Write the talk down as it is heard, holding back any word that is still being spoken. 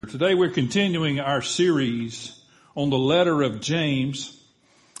Today we're continuing our series on the letter of James.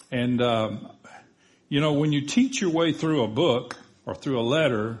 And, when you teach your way through a book or through a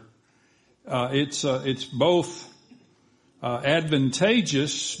letter, it's both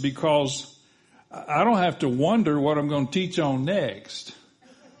advantageous because I don't have to wonder what I'm going to teach on next.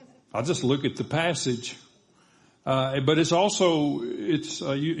 I'll just look at the passage. But it's also,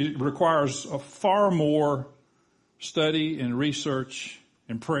 it requires a far more study and research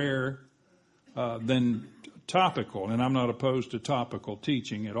and prayer than topical. And I'm not opposed to topical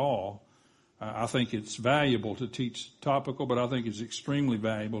teaching at all. I think it's valuable to teach topical, but I think it's extremely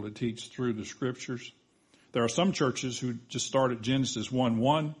valuable to teach through the scriptures. There are some churches who just start at Genesis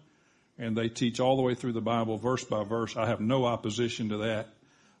 1:1 and they teach all the way through the Bible verse by verse. I have no opposition to that.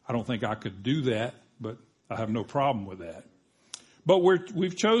 I don't think I could do that, but I have no problem with that. But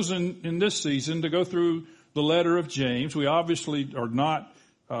we've chosen in this season to go through the letter of James. We obviously are not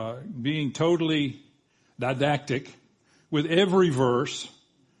being totally didactic with every verse,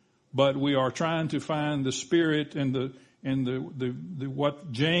 but we are trying to find the spirit and the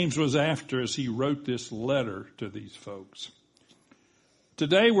what James was after as he wrote this letter to these folks.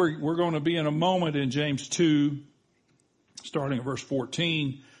 Today we're going to be in a moment in James 2, starting at verse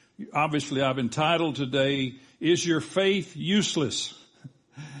 14. Obviously, I've entitled today, "Is Your Faith Useless?"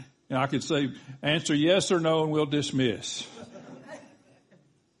 And I could say, answer yes or no and we'll dismiss.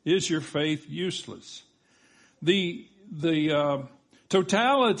 Is your faith useless? The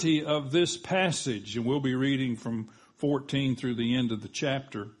totality of this passage, and we'll be reading from 14 through the end of the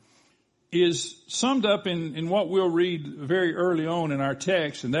chapter, is summed up in what we'll read very early on in our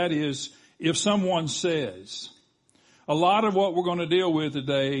text, and that is, if someone says. A lot of what we're going to deal with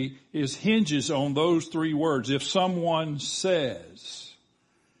today hinges on those three words, if someone says.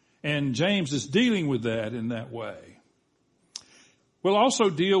 And James is dealing with that in that way. We'll also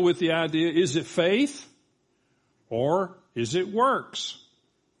deal with the idea, is it faith or is it works?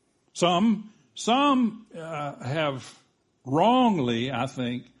 Some have wrongly, I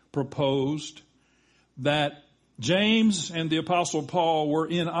think, proposed that James and the Apostle Paul were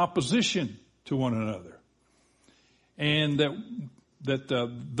in opposition to one another. And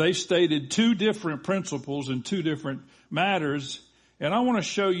that they stated two different principles in two different matters. And I want to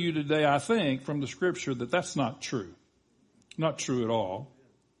show you today, I think, from the scripture that that's not true. Not true at all.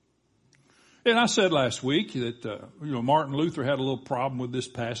 And I said last week that, Martin Luther had a little problem with this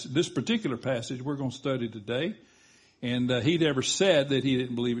passage, this particular passage we're going to study today. And he never said that he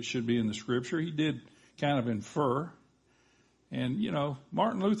didn't believe it should be in the scripture. He did kind of infer. And,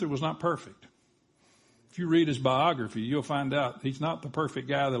 Martin Luther was not perfect. If you read his biography, you'll find out he's not the perfect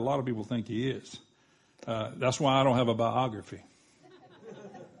guy that a lot of people think he is. That's why I don't have a biography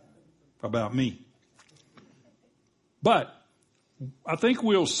about me. But I think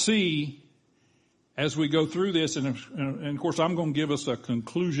we'll see as we go through this, and of course I'm going to give us a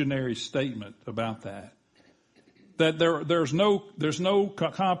conclusionary statement about that. That there's no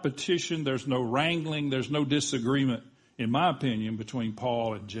competition, there's no wrangling, there's no disagreement, in my opinion, between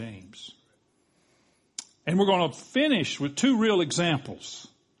Paul and James. And we're going to finish with two real examples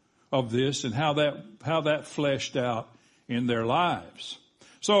of this and how that fleshed out in their lives.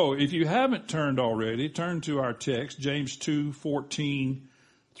 So if you haven't turned already, turn to our text, James 2:14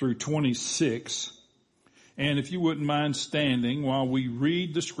 through 26. And if you wouldn't mind standing while we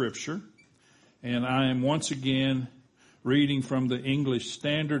read the scripture. And I am once again reading from the English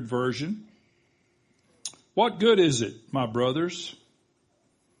Standard Version. What good is it, my brothers?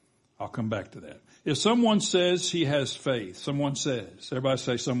 I'll come back to that. If someone says he has faith, someone says. Everybody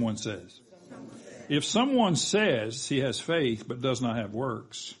say someone says. If someone says he has faith but does not have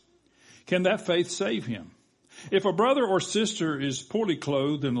works, can that faith save him? If a brother or sister is poorly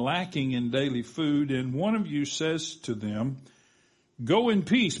clothed and lacking in daily food, and one of you says to them, "Go in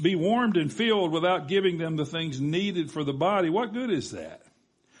peace, be warmed and filled," without giving them the things needed for the body, what good is that?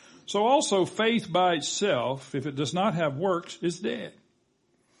 So also faith by itself, if it does not have works, is dead.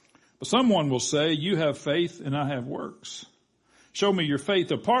 But someone will say, "You have faith and I have works. Show me your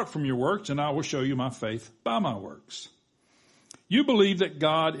faith apart from your works, and I will show you my faith by my works. You believe that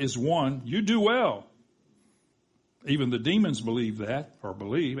God is one. You do well." Even the demons believe that, or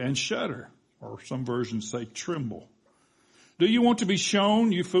believe, and shudder, or some versions say tremble. Do you want to be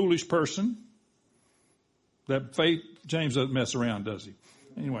shown, you foolish person? That faith, James doesn't mess around, does he?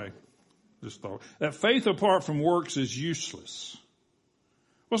 Anyway, just thought. That faith apart from works is useless.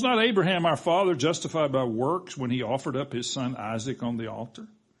 Was not Abraham our father justified by works when he offered up his son Isaac on the altar?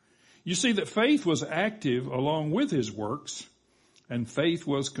 You see that faith was active along with his works, and faith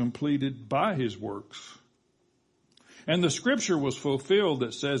was completed by his works. And the scripture was fulfilled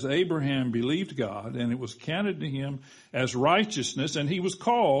that says Abraham believed God, and it was counted to him as righteousness, and he was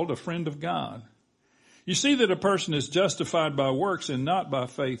called a friend of God. You see that a person is justified by works and not by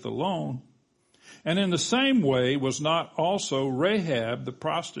faith alone. And in the same way was not also Rahab the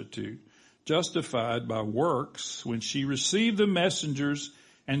prostitute justified by works when she received the messengers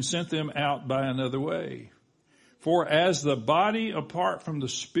and sent them out by another way? For as the body apart from the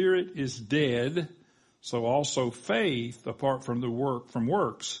spirit is dead, so also faith apart from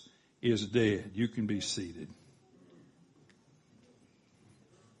works is dead. You can be seated.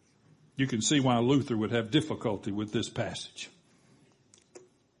 You can see why Luther would have difficulty with this passage.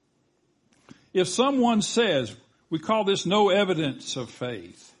 If someone says, we call this no evidence of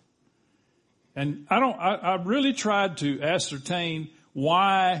faith. And I really tried to ascertain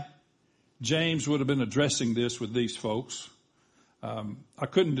why James would have been addressing this with these folks. I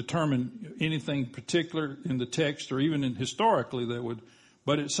couldn't determine anything particular in the text or even historically that would,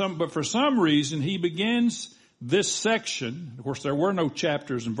 but for some reason he begins this section. Of course, there were no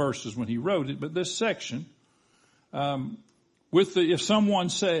chapters and verses when he wrote it, but this section, with if someone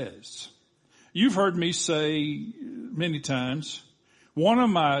says, you've heard me say many times, one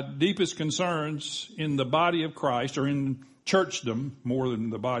of my deepest concerns in the body of Christ, or in churchdom more than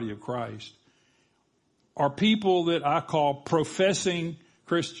the body of Christ, are people that I call professing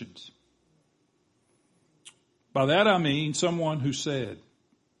Christians. By that I mean someone who said.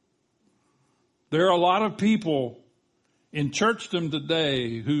 There are a lot of people in churchdom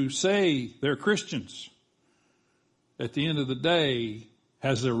today who say they're Christians. At the end of the day,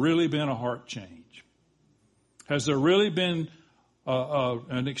 has there really been a heart change? Has there really been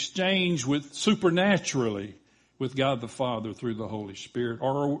an exchange supernaturally with God the Father through the Holy Spirit?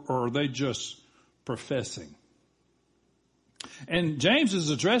 Or are they just professing? And James is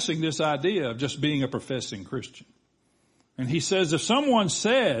addressing this idea of just being a professing Christian. And he says if someone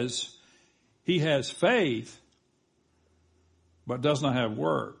says he has faith but does not have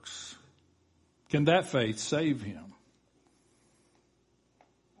works, can that faith save him?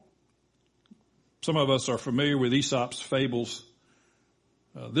 Some of us are familiar with Aesop's fables.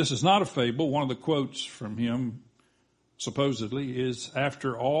 This is not a fable. One of the quotes from him, supposedly, is,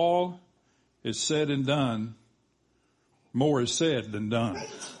 after all is said and done, more is said than done.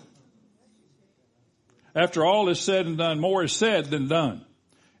 After all is said and done, more is said than done.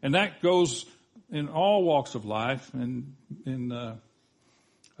 And that goes in all walks of life. And I'm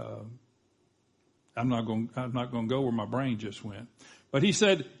not going to go where my brain just went. But he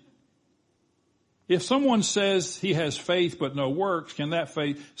said, if someone says he has faith but no works, can that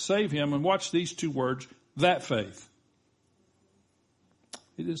faith save him? And watch these two words, that faith.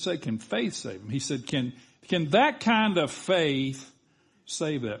 He didn't say, can faith save him? He said, can that kind of faith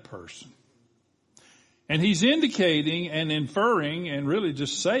save that person? And he's indicating and inferring and really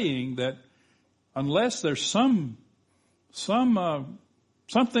just saying that unless there's something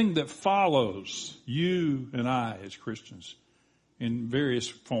that follows you and I as Christians in various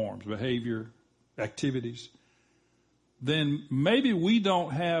forms, behavior, activities, then maybe we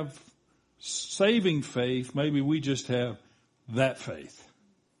don't have saving faith. Maybe we just have that faith,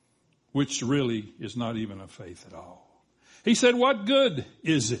 which really is not even a faith at all. He said, what good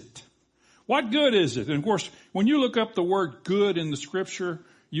is it? What good is it? And of course, when you look up the word good in the scripture,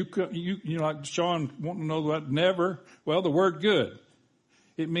 you like Sean wanting to know about never. Well, the word good,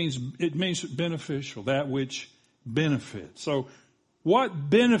 it means beneficial, that which benefits. So what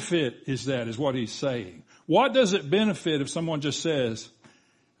benefit is that, is what he's saying. What does it benefit if someone just says,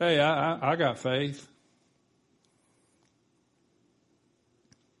 hey, I got faith?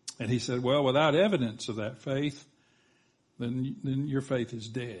 And he said, well, without evidence of that faith, then your faith is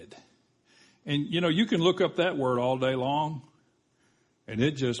dead. And, you can look up that word all day long, and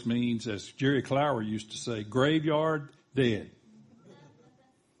it just means, as Jerry Clower used to say, graveyard dead.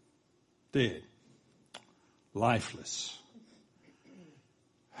 Dead. Lifeless.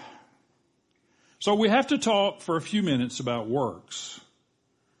 So we have to talk for a few minutes about works.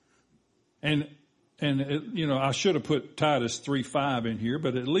 And I should have put Titus 3:5 in here,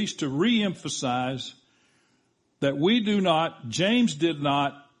 but at least to reemphasize that James did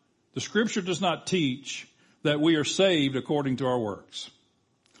not, the scripture does not teach that we are saved according to our works.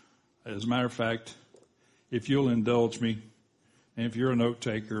 As a matter of fact, if you'll indulge me, and if you're a note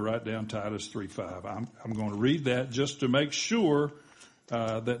taker, write down Titus 3:5. I'm going to read that just to make sure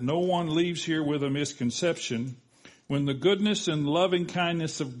that no one leaves here with a misconception. When the goodness and loving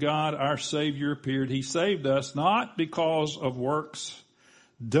kindness of God, our Savior, appeared, He saved us not because of works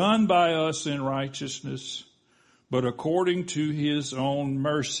done by us in righteousness, but according to His own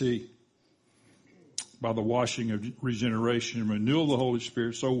mercy. by the washing of regeneration and renewal of the Holy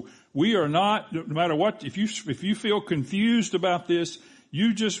Spirit. So we are not, no matter what, if you feel confused about this,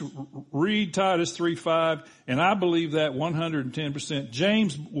 you just read Titus 3:5, and I believe that 110%.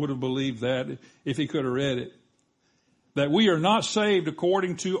 James would have believed that if he could have read it. That we are not saved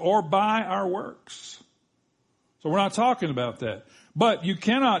according to or by our works. So we're not talking about that. But you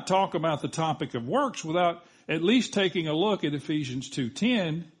cannot talk about the topic of works without at least taking a look at Ephesians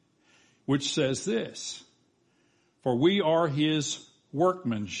 2:10, which says this: for we are his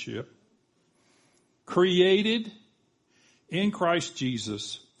workmanship, created in Christ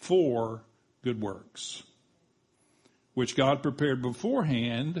Jesus for good works, which God prepared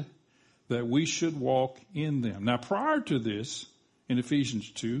beforehand that we should walk in them. Now, prior to this, in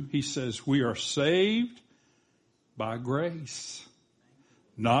Ephesians 2, he says we are saved by grace,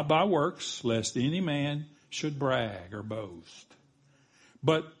 not by works, lest any man should brag or boast.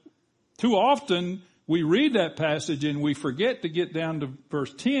 But too often we read that passage and we forget to get down to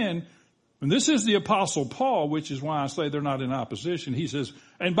verse 10. And this is the Apostle Paul, which is why I say they're not in opposition. He says,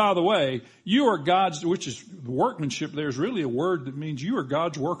 and by the way, you are God's, which is workmanship. There's really a word that means you are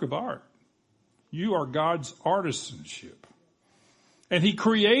God's work of art. You are God's artisanship. And he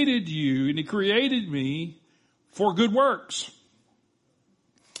created you and he created me for good works.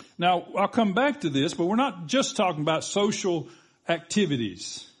 Now, I'll come back to this, but we're not just talking about social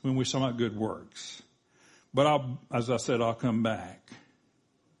activities when we're talking about good works. But as I said, I'll come back.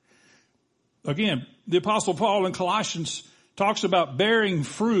 Again, the Apostle Paul in Colossians talks about bearing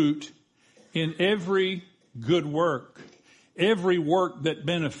fruit in every good work, every work that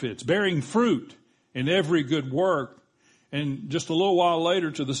benefits, bearing fruit in every good work. And just a little while later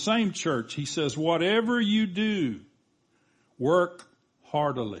to the same church, he says, whatever you do, work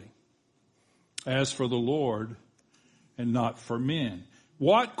heartily, as for the Lord and not for men.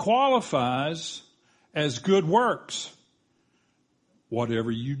 What qualifies as good works?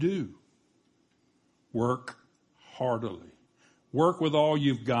 Whatever you do. Work heartily. Work with all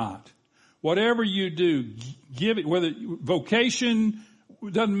you've got. Whatever you do, give it, whether vocation,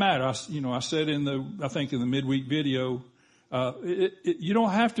 doesn't matter. I said in the midweek video, you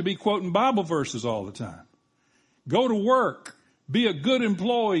don't have to be quoting Bible verses all the time. Go to work. Be a good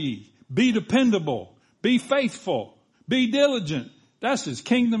employee. Be dependable. Be faithful. Be diligent. That's as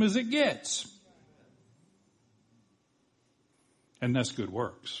kingdom as it gets. And that's good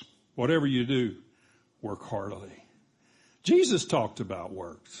works. Whatever you do, work heartily. Jesus talked about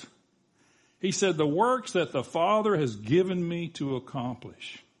works. He said, the works that the Father has given me to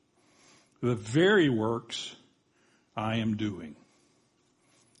accomplish, the very works I am doing,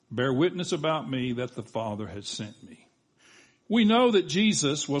 bear witness about me that the Father has sent me. We know that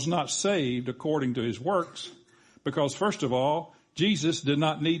Jesus was not saved according to his works because, first of all, Jesus did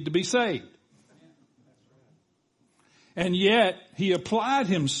not need to be saved. And yet, he applied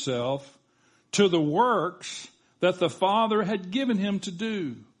himself to the works that the Father had given him to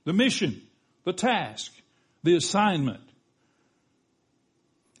do. The mission, the task, the assignment.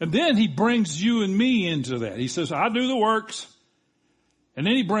 And then he brings you and me into that. He says, I do the works. And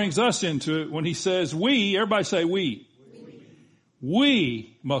then he brings us into it when he says, we, everybody say we.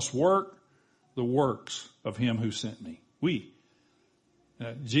 We must work the works of him who sent me. We.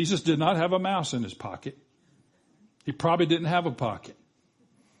 Jesus did not have a mouse in his pocket. He probably didn't have a pocket.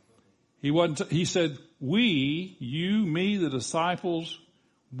 He said, we, you, me, the disciples,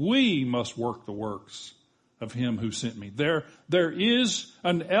 we must work the works of him who sent me. There is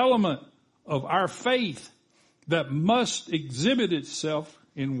an element of our faith that must exhibit itself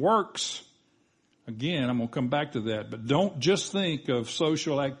in works. Again, I'm going to come back to that, but don't just think of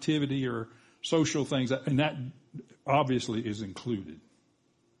social activity or social things, and that obviously is included.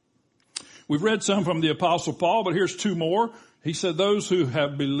 We've read some from the Apostle Paul, but here's two more. He said, those who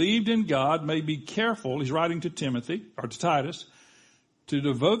have believed in God may be careful, he's writing to Timothy, or to Titus, to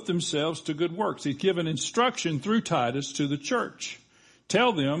devote themselves to good works. He's given instruction through Titus to the church.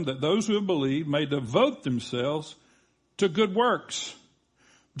 Tell them that those who have believed may devote themselves to good works.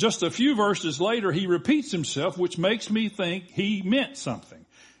 Just a few verses later, he repeats himself, which makes me think he meant something.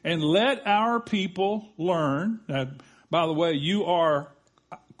 And let our people learn. Now, by the way, you are,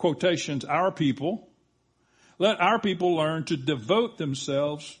 quotations, our people. Let our people learn to devote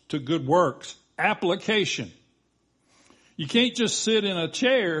themselves to good works. Application. You can't just sit in a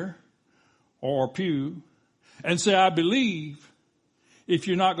chair or a pew and say, I believe, if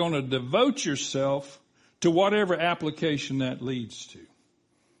you're not going to devote yourself to whatever application that leads to.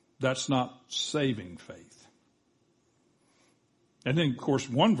 That's not saving faith. And then, of course,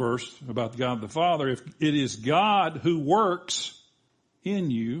 one verse about God the Father, if it is God who works in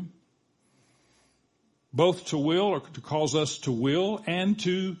you, both to will, or to cause us to will and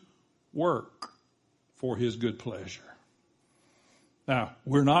to work for his good pleasure. Now,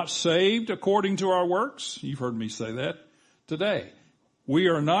 we're not saved according to our works. You've heard me say that today. We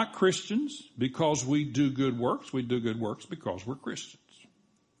are not Christians because we do good works. We do good works because we're Christians.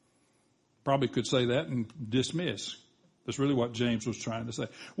 Probably could say that and dismiss. That's really what James was trying to say.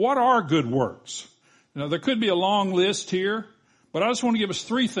 What are good works? Now, there could be a long list here, but I just want to give us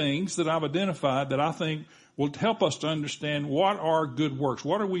three things that I've identified that I think will help us to understand what are good works.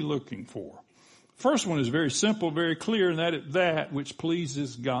 What are we looking for? First one is very simple, very clear, and that is that which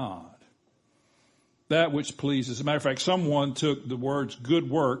pleases God. That which pleases. As a matter of fact, someone took the words good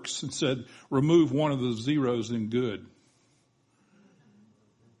works and said, remove one of the zeros in good.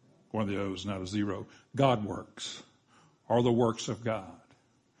 One of the O's, not a zero. God works, or the works of God.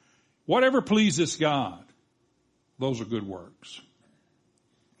 Whatever pleases God, those are good works.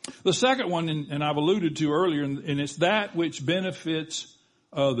 The second one, and I've alluded to earlier, and it's that which benefits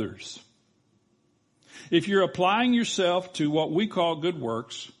others. If you're applying yourself to what we call good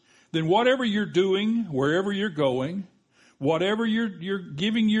works, then whatever you're doing, wherever you're going, whatever you're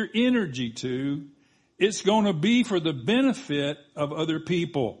giving your energy to, it's going to be for the benefit of other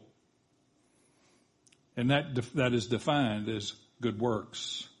people. And that is defined as good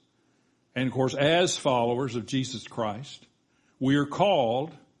works. And of course, as followers of Jesus Christ, we are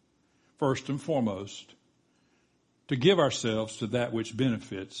called, first and foremost, to give ourselves to that which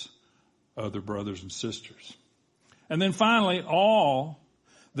benefits other brothers and sisters. And then finally, all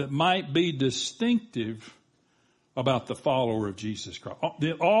that might be distinctive about the follower of Jesus Christ.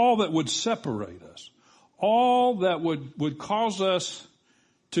 All that would separate us. All that would cause us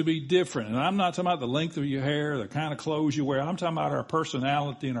to be different. And I'm not talking about the length of your hair, the kind of clothes you wear. I'm talking about our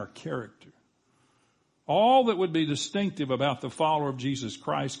personality and our character. All that would be distinctive about the follower of Jesus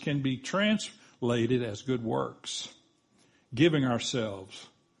Christ can be translated as good works. Giving ourselves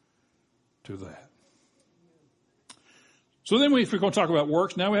to that. So then if we're going to talk about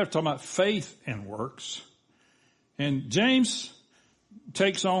works, now we have to talk about faith and works. And James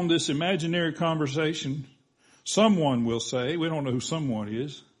takes on this imaginary conversation. Someone will say, we don't know who someone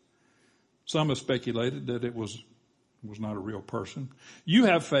is. Some have speculated that it was not a real person. You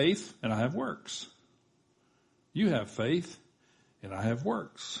have faith and I have works. You have faith and I have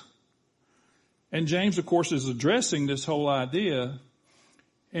works. And James, of course, is addressing this whole idea.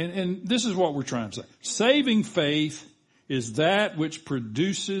 And this is what we're trying to say. Saving faith is that which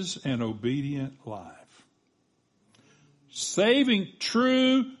produces an obedient life.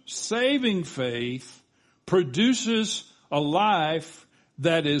 True saving faith produces a life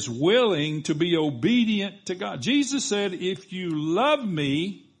that is willing to be obedient to God. Jesus said, if you love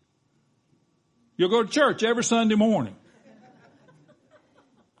me, you'll go to church every Sunday morning.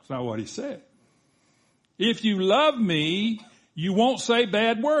 That's not what he said. If you love me, you won't say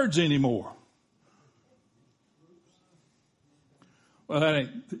bad words anymore. Well,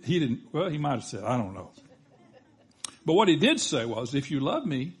 he might have said, I don't know. But what he did say was, if you love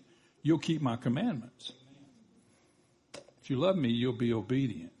me, you'll keep my commandments. If you love me, you'll be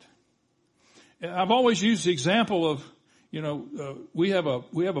obedient. I've always used the example of, we have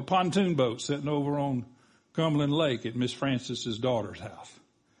a pontoon boat sitting over on Cumberland Lake at Miss Francis's daughter's house.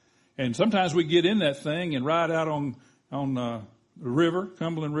 And sometimes we get in that thing and ride out on the river,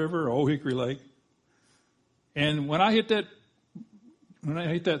 Cumberland River or Old Hickory Lake. And when I hit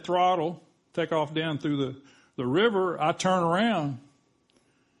that throttle, take off down through the river, I turn around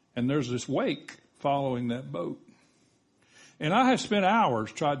and there's this wake following that boat. And I have spent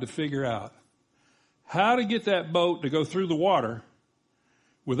hours trying to figure out how to get that boat to go through the water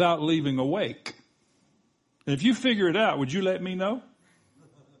without leaving a wake. And if you figure it out, would you let me know?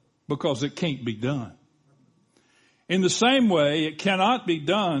 Because it can't be done. In the same way, it cannot be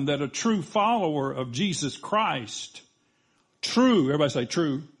done that a true follower of Jesus Christ, everybody say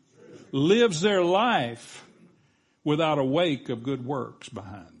true, lives their life without a wake of good works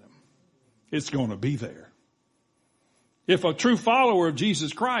behind them. It's going to be there. If a true follower of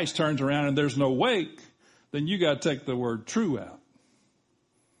Jesus Christ turns around and there's no wake, then you got to take the word true out.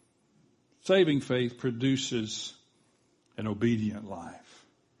 Saving faith produces an obedient life.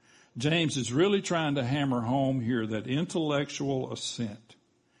 James is really trying to hammer home here that intellectual assent.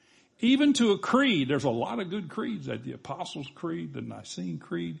 Even to a creed, there's a lot of good creeds, like the Apostles' Creed, the Nicene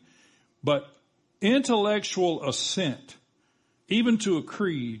Creed, but intellectual assent, even to a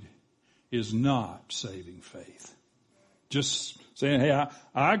creed, is not saving faith. Just saying, hey,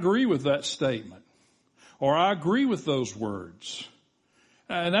 I agree with that statement, or I agree with those words.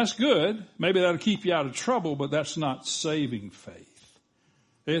 And that's good. Maybe that'll keep you out of trouble, but that's not saving faith.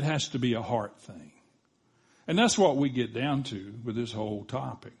 It has to be a heart thing. And that's what we get down to with this whole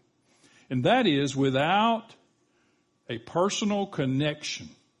topic. And that is, without a personal connection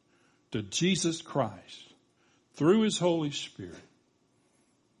to Jesus Christ through His Holy Spirit,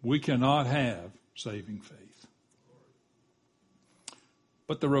 we cannot have saving faith.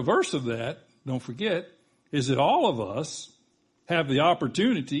 But the reverse of that, don't forget, is that all of us have the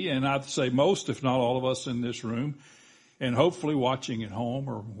opportunity, and I'd say most, if not all of us in this room, and hopefully watching at home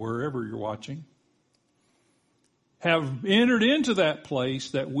or wherever you're watching, have entered into that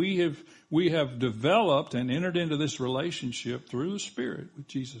place that we have developed and entered into this relationship through the Spirit with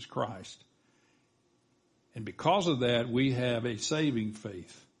Jesus Christ. And because of that, we have a saving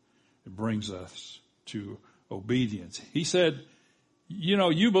faith that brings us to obedience. He said, you know,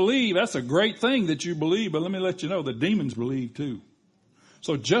 you believe, that's a great thing that you believe, but let me let you know the demons believe too.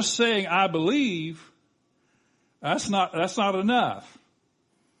 So just saying I believe, that's not enough.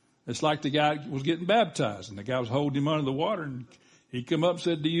 It's like the guy was getting baptized and the guy was holding him under the water and he come up and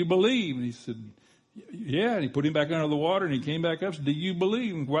said, do you believe? And he said, yeah. And he put him back under the water and he came back up and said, do you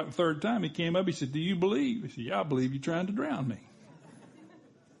believe? And the third time he came up, he said, do you believe? He said, yeah, I believe you're trying to drown me.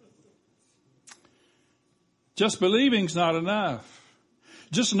 Just believing's not enough.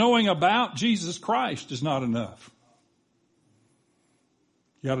 Just knowing about Jesus Christ is not enough.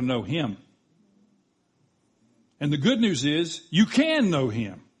 You got to know Him. And the good news is you can know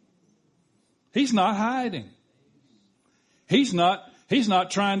Him. He's not hiding. He's not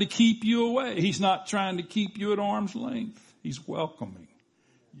trying to keep you away. He's not trying to keep you at arm's length. He's welcoming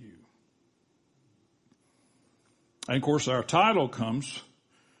you. And of course our title comes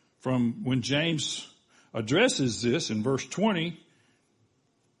from when James addresses this in verse 20.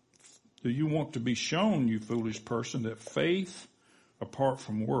 Do you want to be shown, you foolish person, that faith apart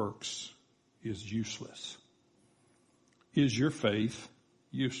from works is useless? Is your faith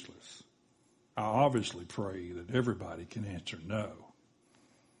useless? I obviously pray that everybody can answer no.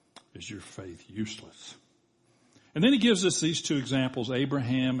 Is your faith useless? And then he gives us these two examples,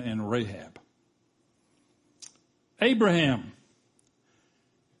 Abraham and Rahab. Abraham,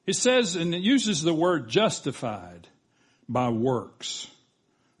 it says, and it uses the word justified by works.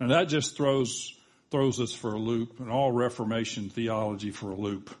 And that just throws us for a loop, and all Reformation theology for a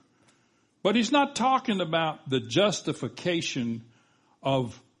loop. But he's not talking about the justification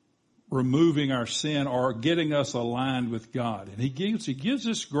of removing our sin or getting us aligned with God. And he gives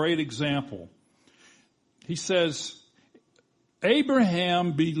this great example. He says,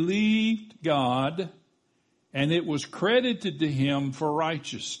 Abraham believed God, and it was credited to him for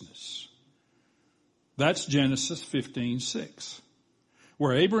righteousness. That's Genesis 15:6.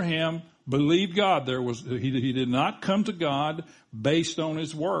 Where Abraham believed God. He did not come to God based on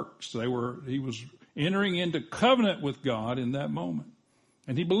his works. He was entering into covenant with God in that moment.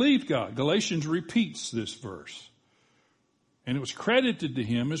 And he believed God. Galatians repeats this verse. And it was credited to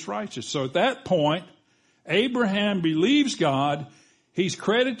him as righteous. So at that point, Abraham believes God. He's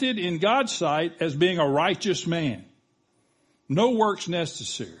credited in God's sight as being a righteous man. No works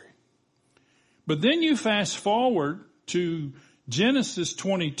necessary. But then you fast forward to Genesis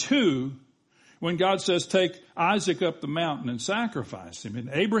 22, when God says, take Isaac up the mountain and sacrifice him. And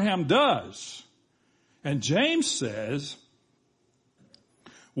Abraham does. And James says,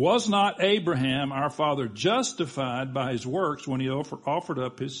 was not Abraham, our father, justified by his works when he offered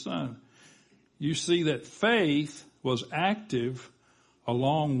up his son? You see that faith was active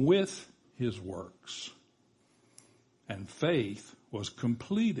along with his works. And faith was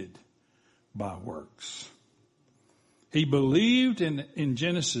completed by works. He believed in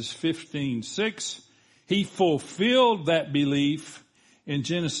Genesis 15:6. He fulfilled that belief in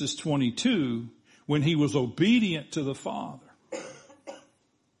Genesis 22 when he was obedient to the Father.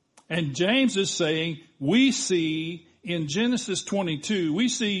 And James is saying, we see in Genesis 22, we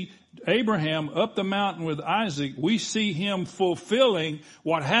see Abraham up the mountain with Isaac. We see him fulfilling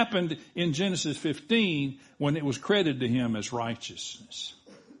what happened in Genesis 15 when it was credited to him as righteousness.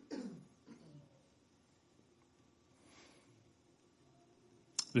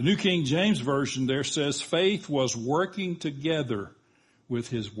 The New King James Version there says faith was working together with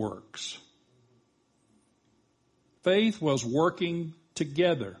his works. Faith was working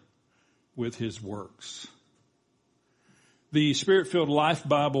together with his works. The Spirit-Filled Life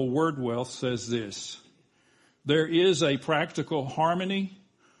Bible Word Wealth says this: there is a practical harmony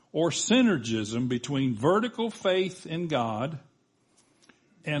or synergism between vertical faith in God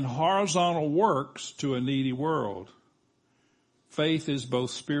and horizontal works to a needy world. Faith is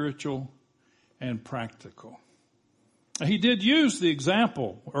both spiritual and practical. He did use the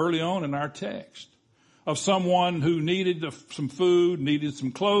example early on in our text of someone who needed some food, needed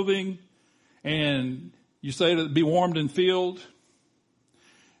some clothing, and You say to be warmed and filled.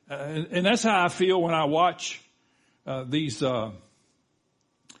 And that's how I feel when I watch these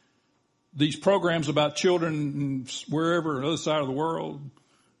programs about children wherever, on the other side of the world,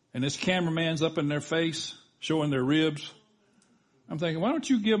 and this cameraman's up in their face showing their ribs. I'm thinking, why don't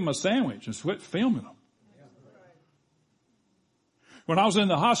you give them a sandwich and quit filming them? When I was in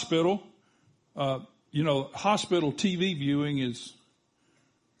the hospital, hospital TV viewing is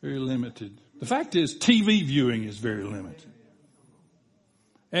very limited. The fact is, TV viewing is very limited.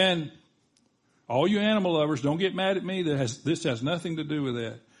 And all you animal lovers, don't get mad at me. This has nothing to do with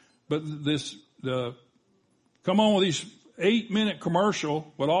that. But come on with these 8-minute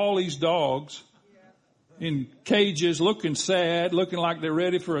commercial with all these dogs in cages, looking sad, looking like they're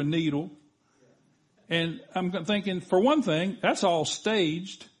ready for a needle. And I'm thinking, for one thing, that's all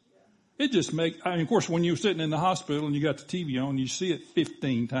staged. It just of course, when you're sitting in the hospital and you got the TV on, you see it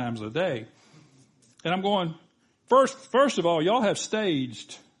 15 times a day. And I'm going, first of all, y'all have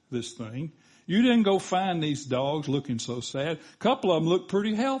staged this thing. You didn't go find these dogs looking so sad. A couple of them look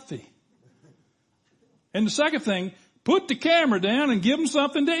pretty healthy. And the second thing, put the camera down and give them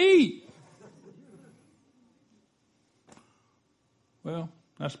something to eat. Well,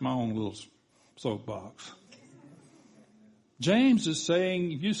 that's my own little soapbox. James is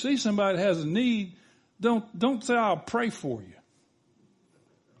saying, if you see somebody that has a need, don't say, I'll pray for you.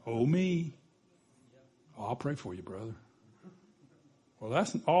 Oh, me. Oh, I'll pray for you, brother. Well,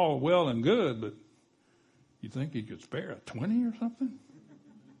 that's all well and good, but you think you could spare a 20 or something?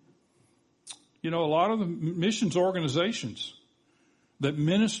 A lot of the missions organizations that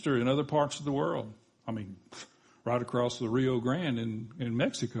minister in other parts of the world, right across the Rio Grande in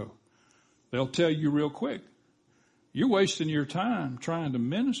Mexico, they'll tell you real quick, you're wasting your time trying to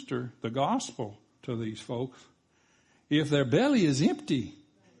minister the gospel to these folks. If their belly is empty,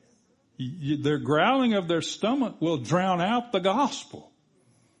 their growling of their stomach will drown out the gospel.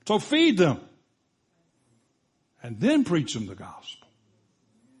 So feed them and then preach them the gospel.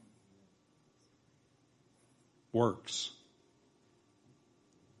 Works.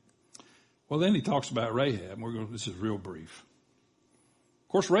 Well, then he talks about Rahab. This is real brief. Of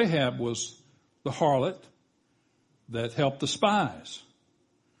course, Rahab was the harlot that helped the spies.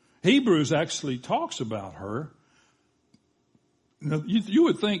 Hebrews actually talks about her. You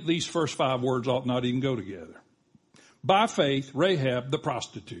would think these first 5 words ought not even go together. By faith, Rahab the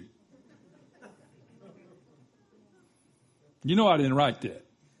prostitute. I didn't write that.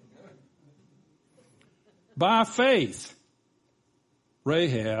 By faith,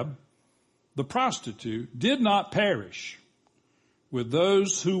 Rahab the prostitute did not perish with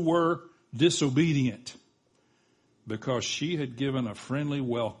those who were disobedient, because she had given a friendly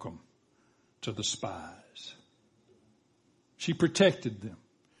welcome to the spies. She protected them.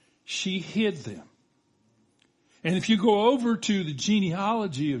 She hid them. And if you go over to the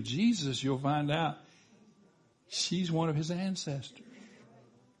genealogy of Jesus, you'll find out she's one of his ancestors.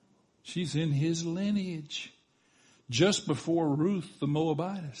 She's in his lineage, just before Ruth the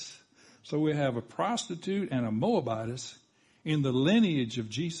Moabitess. So we have a prostitute and a Moabitess in the lineage of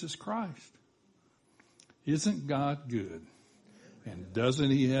Jesus Christ. Isn't God good? And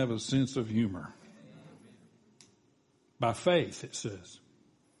doesn't he have a sense of humor? By faith, it says,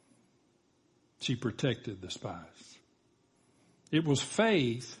 she protected the spies. It was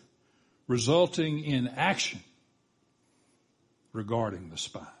faith resulting in action regarding the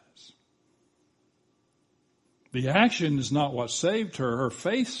spies. The action is not what saved her. Her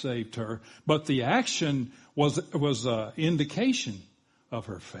faith saved her, but the action was an indication of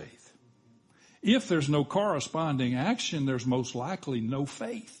her faith. If there's no corresponding action, there's most likely no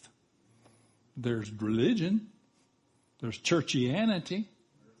faith. There's religion, there's churchianity,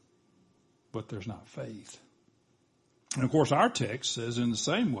 but there's not faith. And of course our text says in the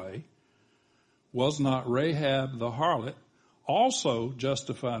same way, was not Rahab the harlot also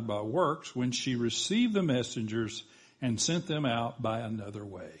justified by works when she received the messengers and sent them out by another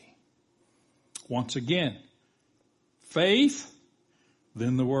way? Once again, faith,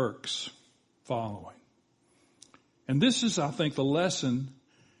 then the works following. And this is, I think, the lesson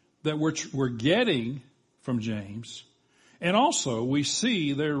that we're getting from James. And also we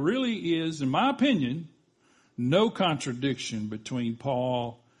see there really is, in my opinion, no contradiction between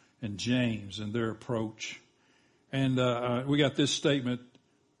Paul and James and their approach. And we got this statement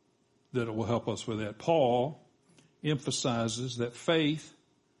that will help us with that. Paul emphasizes that faith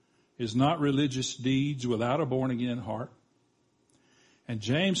is not religious deeds without a born-again heart. And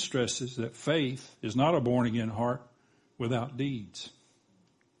James stresses that faith is not a born-again heart without deeds.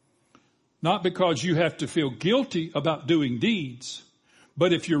 Not because you have to feel guilty about doing deeds,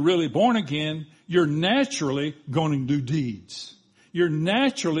 But if you're really born again, you're naturally going to do deeds. You're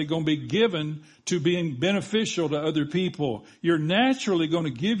naturally going to be given to being beneficial to other people. You're naturally going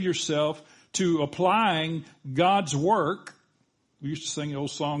to give yourself to applying God's work. We used to sing an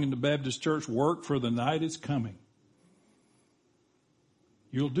old song in the Baptist church, work for the night is coming.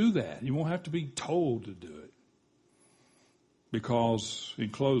 You'll do that. You won't have to be told to do it. Because, in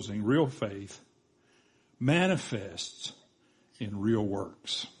closing, real faith manifests in real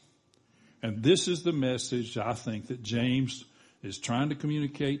works. And this is the message I think that James is trying to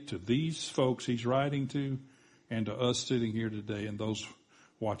communicate to these folks he's writing to and to us sitting here today and those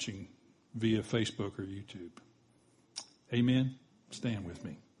watching via Facebook or YouTube. Amen? Stand with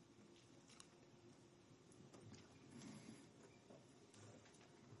me.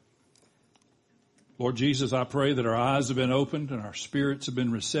 Lord Jesus, I pray that our eyes have been opened and our spirits have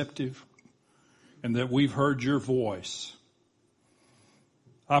been receptive and that we've heard your voice.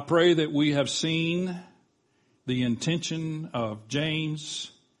 I pray that we have seen the intention of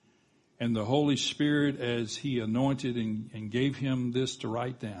James and the Holy Spirit as he anointed and gave him this to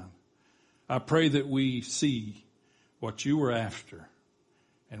write down. I pray that we see what you were after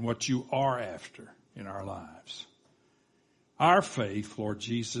and what you are after in our lives. Our faith, Lord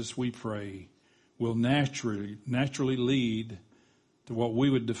Jesus, we pray, will naturally lead to what we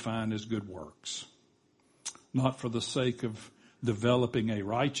would define as good works. Not for the sake of developing a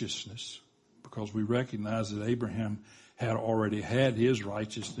righteousness, because we recognize that Abraham had already had his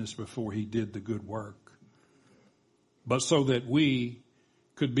righteousness before he did the good work. But so that we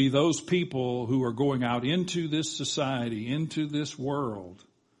could be those people who are going out into this society, into this world,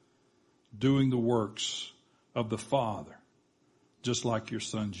 doing the works of the Father, just like your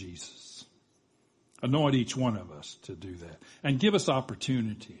Son Jesus. Anoint each one of us to do that. And give us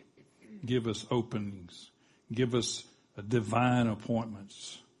opportunity. Give us openings. Give us divine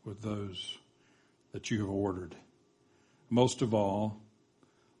appointments with those that you have ordered. Most of all,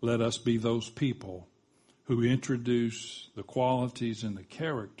 let us be those people who introduce the qualities and the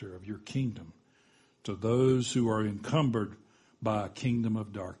character of your kingdom to those who are encumbered by a kingdom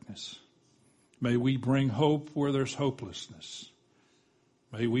of darkness. May we bring hope where there's hopelessness.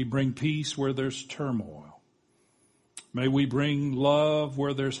 May we bring peace where there's turmoil. May we bring love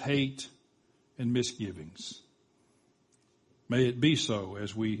where there's hate and misgivings. May it be so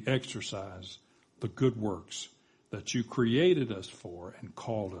as we exercise the good works that you created us for and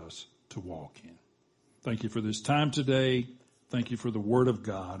called us to walk in. Thank you for this time today. Thank you for the Word of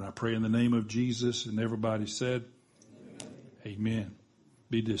God. I pray in the name of Jesus, and everybody said, Amen.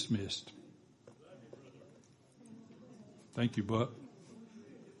 Be dismissed. Thank you, Buck.